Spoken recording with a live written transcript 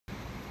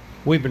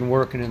We've been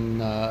working in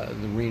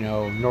the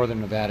Reno, northern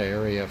Nevada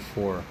area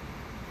for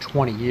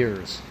 20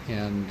 years,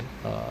 and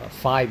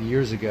 5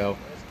 years ago,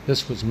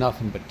 this was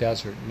nothing but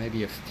desert,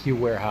 maybe a few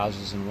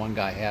warehouses, and one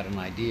guy had an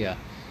idea.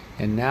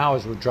 And now,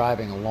 as we're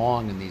driving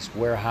along, and these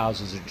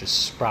warehouses are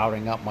just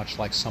sprouting up, much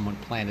like someone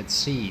planted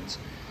seeds,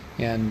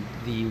 and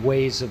the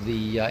ways of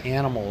the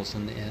animals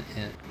and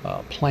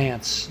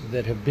plants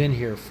that have been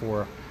here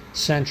for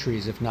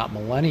centuries, if not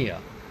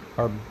millennia,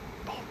 are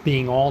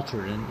being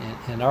altered.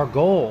 And our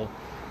goal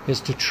is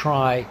to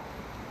try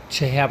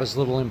to have as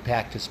little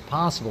impact as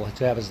possible,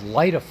 to have as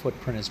light a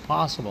footprint as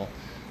possible,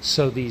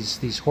 so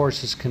these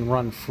horses can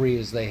run free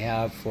as they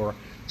have for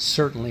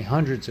certainly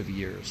hundreds of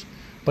years.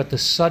 But the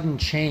sudden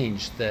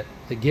change that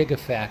the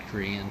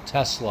Gigafactory and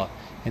Tesla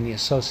and the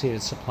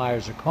associated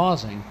suppliers are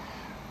causing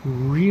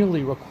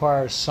really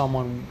requires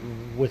someone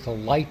with a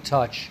light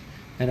touch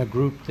and a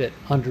group that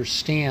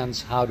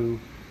understands how to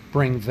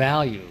bring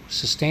value,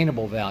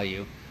 sustainable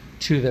value,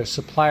 to their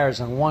suppliers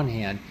on one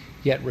hand,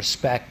 yet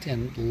respect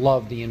and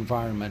love the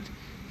environment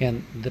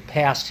and the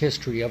past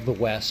history of the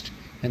West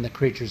and the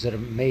creatures that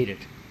have made it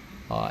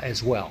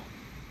as well.